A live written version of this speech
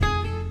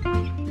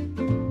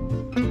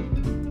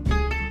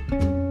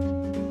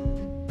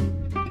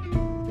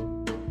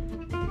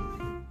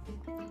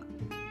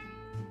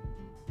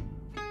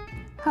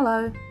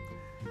Hello,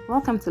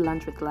 welcome to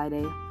Lunch with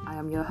Laide. I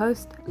am your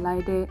host,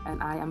 Laide,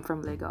 and I am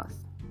from Lagos.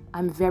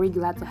 I'm very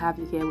glad to have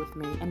you here with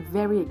me and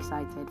very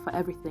excited for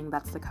everything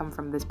that's to come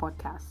from this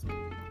podcast.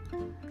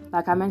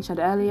 Like I mentioned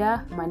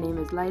earlier, my name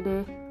is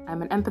Laide.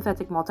 I'm an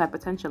empathetic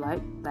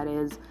multi-potentialite, that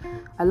is,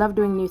 I love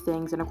doing new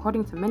things, and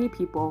according to many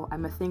people,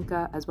 I'm a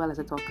thinker as well as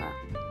a talker.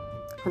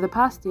 For the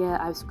past year,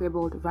 I've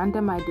scribbled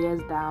random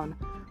ideas down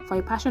for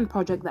a passion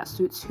project that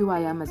suits who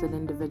I am as an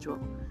individual.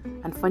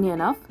 And funny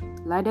enough,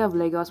 Laide of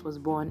Lagos was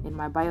born in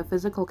my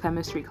biophysical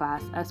chemistry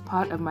class as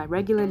part of my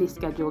regularly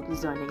scheduled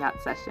zoning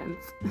out sessions.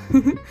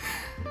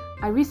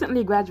 I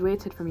recently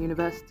graduated from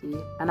university,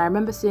 and I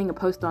remember seeing a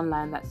post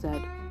online that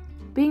said,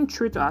 being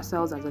true to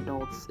ourselves as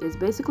adults is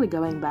basically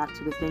going back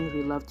to the things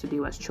we loved to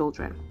do as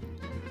children.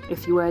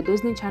 If you were a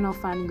Disney Channel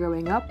fan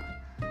growing up,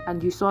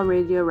 and you saw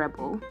Radio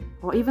Rebel,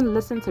 or even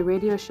listened to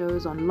radio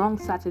shows on long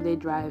Saturday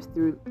drives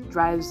through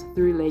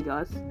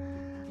Lagos,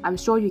 I'm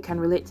sure you can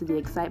relate to the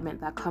excitement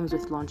that comes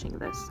with launching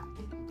this.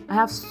 I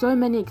have so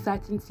many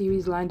exciting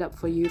series lined up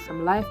for you,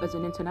 from life as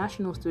an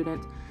international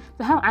student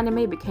to how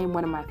anime became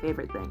one of my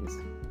favorite things.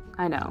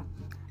 I know.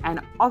 And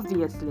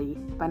obviously,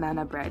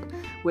 banana bread,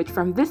 which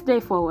from this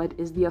day forward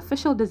is the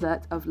official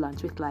dessert of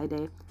Lunch with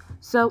Laide.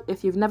 So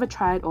if you've never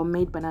tried or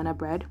made banana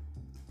bread,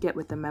 get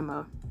with the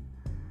memo.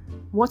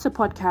 What's a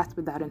podcast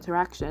without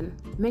interaction?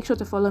 Make sure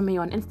to follow me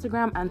on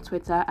Instagram and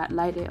Twitter at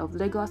Laide of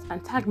Lagos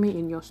and tag me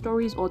in your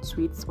stories or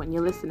tweets when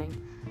you're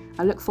listening.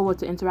 I look forward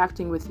to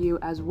interacting with you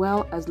as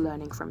well as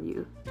learning from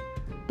you.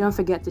 Don't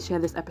forget to share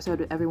this episode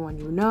with everyone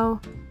you know.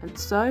 And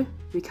so,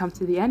 we come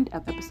to the end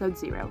of episode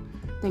 0.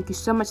 Thank you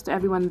so much to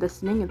everyone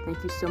listening, and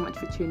thank you so much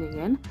for tuning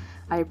in.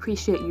 I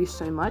appreciate you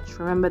so much.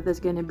 Remember, there's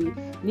going to be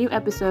new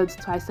episodes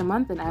twice a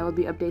month, and I will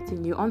be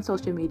updating you on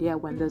social media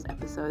when those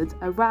episodes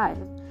arrive.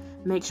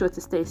 Make sure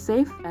to stay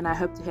safe, and I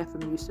hope to hear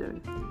from you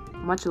soon.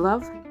 Much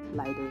love,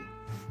 Laide.